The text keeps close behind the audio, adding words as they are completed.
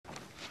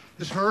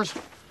Is hers?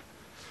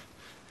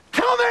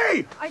 Tell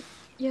me!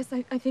 Yes,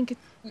 I think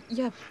it's,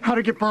 yeah. How'd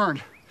it get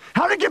burned?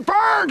 How'd it get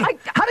burned?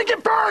 How'd it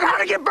get burned?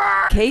 How'd it get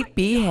burned? Kate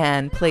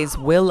Beahan plays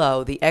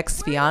Willow, the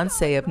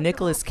ex-fiance of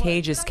Nicolas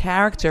Cage's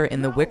character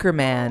in The Wicker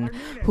Man,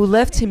 who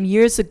left him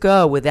years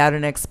ago without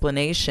an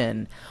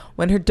explanation.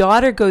 When her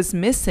daughter goes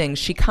missing,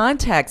 she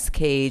contacts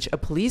Cage, a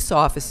police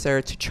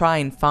officer, to try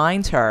and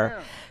find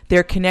her.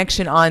 Their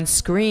connection on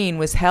screen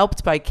was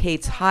helped by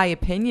Kate's high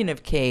opinion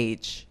of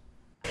Cage.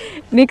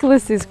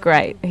 Nicolas is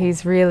great.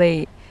 He's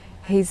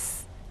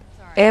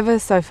ever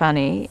so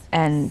funny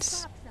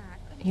and,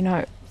 you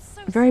know,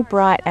 very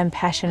bright and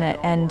passionate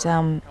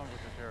and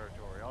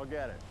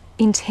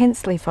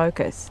intensely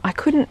focused. I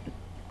couldn't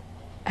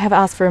have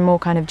asked for a more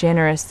kind of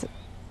generous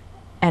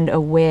and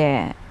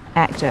aware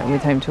actor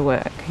with whom to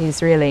work.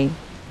 He's really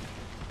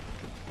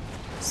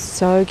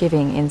so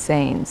giving in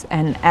scenes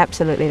and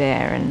absolutely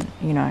there and,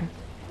 you know,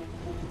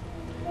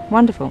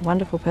 wonderful,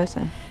 wonderful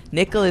person.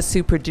 Nicolas,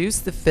 who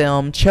produced the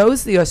film,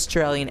 chose the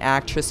Australian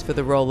actress for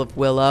the role of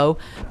Willow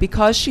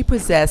because she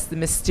possessed the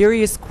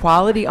mysterious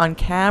quality on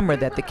camera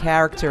that the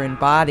character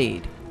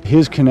embodied.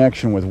 His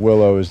connection with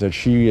Willow is that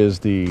she is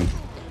the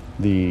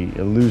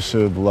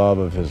elusive love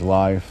of his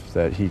life,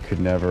 that he could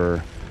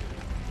never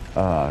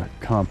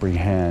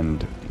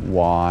comprehend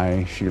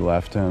why she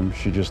left him.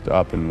 She just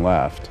up and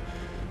left.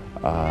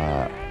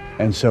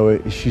 And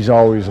so she's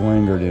always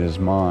lingered in his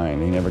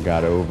mind. He never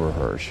got over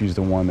her. She's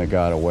the one that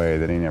got away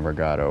that he never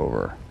got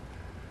over.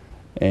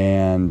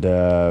 And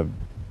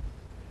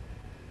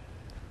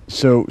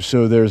so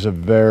there's a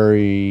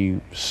very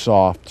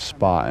soft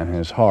spot in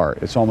his heart.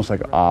 It's almost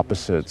like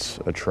opposites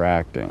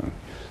attracting.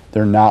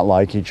 They're not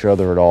like each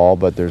other at all,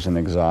 but there's an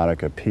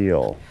exotic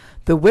appeal.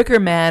 The Wicker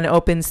Man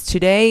opens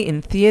today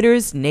in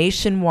theaters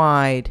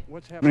nationwide.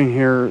 What's happening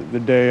here the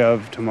day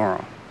of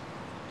tomorrow?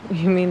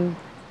 You mean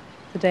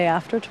the day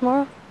after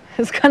tomorrow?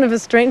 It's kind of a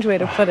strange way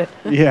to put it.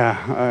 Yeah,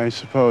 I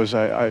suppose.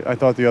 I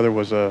thought the other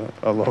was a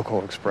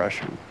local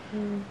expression.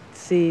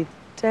 See,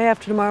 day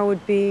after tomorrow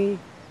would be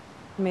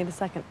May the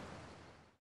 2nd.